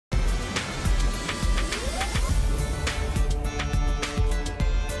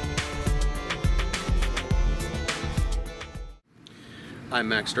I'm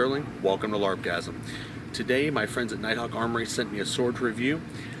Max Sterling. Welcome to Larpgasm. Today, my friends at Nighthawk Armory sent me a sword to review.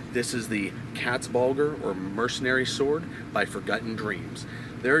 This is the Katzbalger or Mercenary sword by Forgotten Dreams.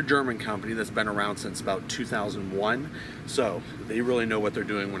 They're a German company that's been around since about 2001, so they really know what they're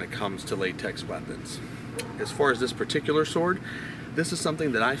doing when it comes to latex weapons. As far as this particular sword, this is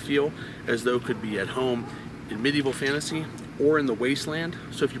something that I feel as though could be at home in medieval fantasy or in the wasteland.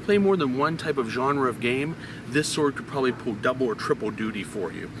 So if you play more than one type of genre of game, this sword could probably pull double or triple duty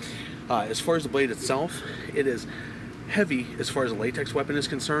for you. As far as the blade itself, it is heavy as far as a latex weapon is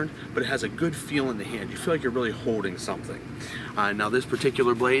concerned, but it has a good feel in the hand. You feel like you're really holding something. Now this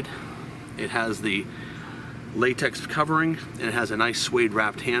particular blade, it has the latex covering and it has a nice suede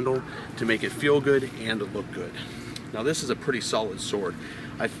wrapped handle to make it feel good and look good. Now this is a pretty solid sword.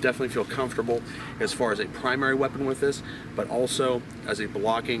 I definitely feel comfortable as far as a primary weapon with this, but also as a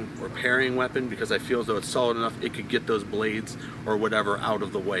blocking or parrying weapon, because I feel as though it's solid enough it could get those blades or whatever out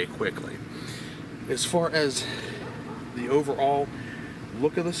of the way quickly. As far as the overall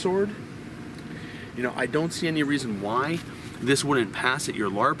look of the sword, you know, I don't see any reason why this wouldn't pass at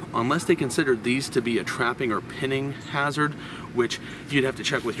your LARP unless they considered these to be a trapping or pinning hazard, which you'd have to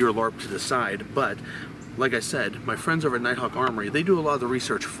check with your LARP to decide. But like I said, my friends over at Nighthawk Armory, they do a lot of the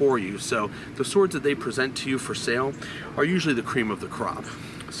research for you, so the swords that they present to you for sale are usually the cream of the crop.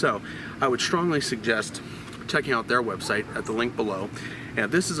 So I would strongly suggest checking out their website at the link below. And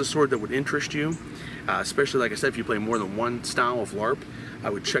if this is a sword that would interest you, especially like I said, if you play more than one style of LARP, I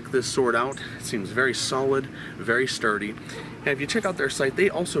would check this sword out. It seems very solid, very sturdy. And if you check out their site, they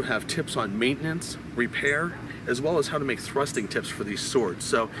also have tips on maintenance, repair, as well as how to make thrusting tips for these swords.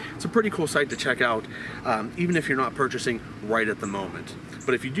 So it's a pretty cool site to check out, even if you're not purchasing right at the moment.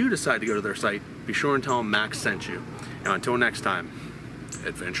 But if you do decide to go to their site, be sure and tell them Max sent you. And until next time,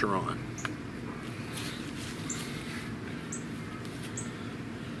 adventure on.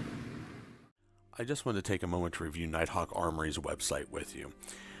 I just wanted to take a moment to review Nighthawk Armory's website with you.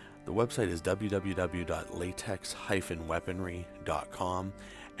 The website is www.latex-weaponry.com,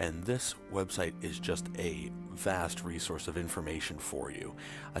 and this website is just a vast resource of information for you.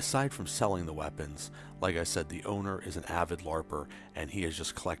 Aside from selling the weapons, like I said, the owner is an avid LARPer, and he has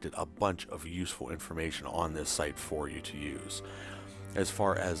just collected a bunch of useful information on this site for you to use. As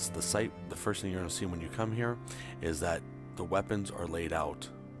far as the site, the first thing you're going to see when you come here is that the weapons are laid out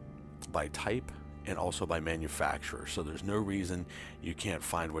by type and also by manufacturer, so there's no reason you can't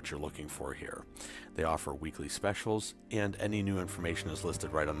find what you're looking for here. They offer weekly specials, and any new information is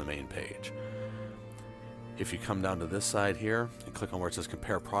listed right on the main page. If you come down to this side here and click on where it says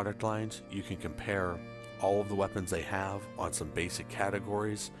compare product lines, you can compare all of the weapons they have on some basic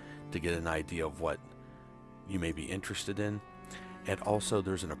categories to get an idea of what you may be interested in. And also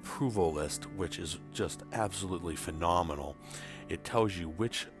there's an approval list, which is just absolutely phenomenal. It tells you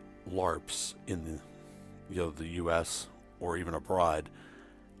which LARPs in the US or even abroad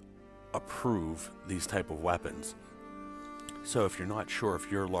approve these type of weapons. So if you're not sure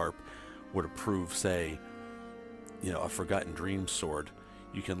if your LARP would approve, say, a Forgotten Dreams sword,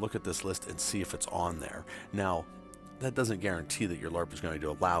 you can look at this list and see if it's on there. Now, that doesn't guarantee that your LARP is going to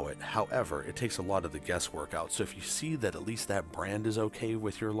allow it. However, it takes a lot of the guesswork out. So if you see that at least that brand is okay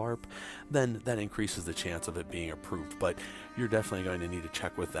with your LARP, then that increases the chance of it being approved. But you're definitely going to need to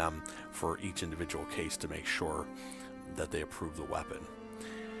check with them for each individual case to make sure that they approve the weapon.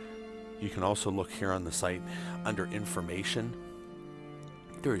 You can also look here on the site under information.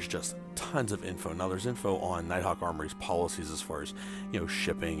 There is just tons of info. Now there's info on Nighthawk Armory's policies as far as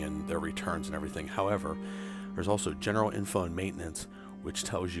shipping and their returns and everything. However, there's also general info and maintenance, which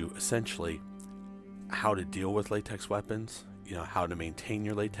tells you essentially how to deal with latex weapons, how to maintain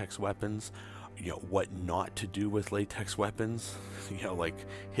your latex weapons, what not to do with latex weapons, like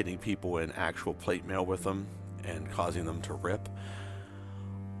hitting people in actual plate mail with them and causing them to rip.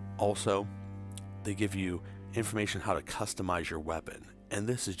 Also, they give you information how to customize your weapon, and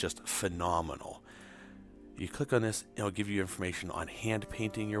this is just phenomenal. You click on this, it'll give you information on hand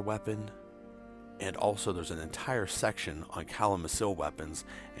painting your weapon. And also there's an entire section on Kalamazoo weapons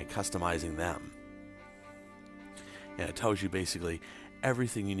and customizing them. And it tells you basically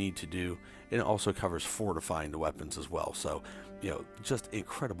everything you need to do. And it also covers fortifying the weapons as well. So, just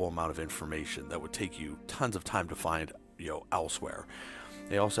incredible amount of information that would take you tons of time to find, elsewhere.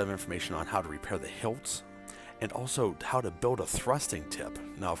 They also have information on how to repair the hilts and also how to build a thrusting tip.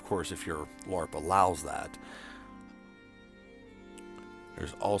 Now, of course, if your LARP allows that.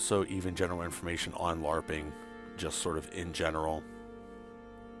 There's also even general information on LARPing, just sort of in general.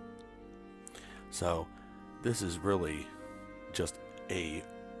 So this is really just a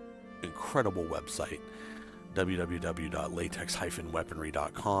incredible website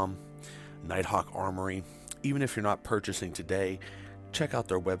www.latex-weaponry.com, Nighthawk Armory. Even if you're not purchasing today, check out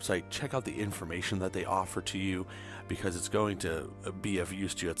their website, check out the information that they offer to you, because it's going to be of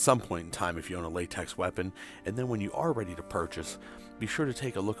use to you at some point in time if you own a latex weapon. And then when you are ready to purchase, be sure to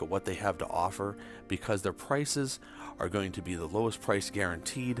take a look at what they have to offer, because their prices are going to be the lowest price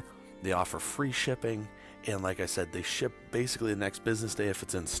guaranteed. They offer free shipping, and like I said, they ship basically the next business day if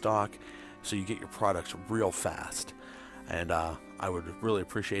it's in stock, so you get your products real fast. And I would really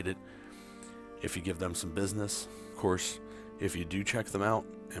appreciate it if you give them some business. Of course, if you do check them out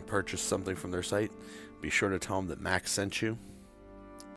and purchase something from their site, be sure to tell them that Maxx sent you.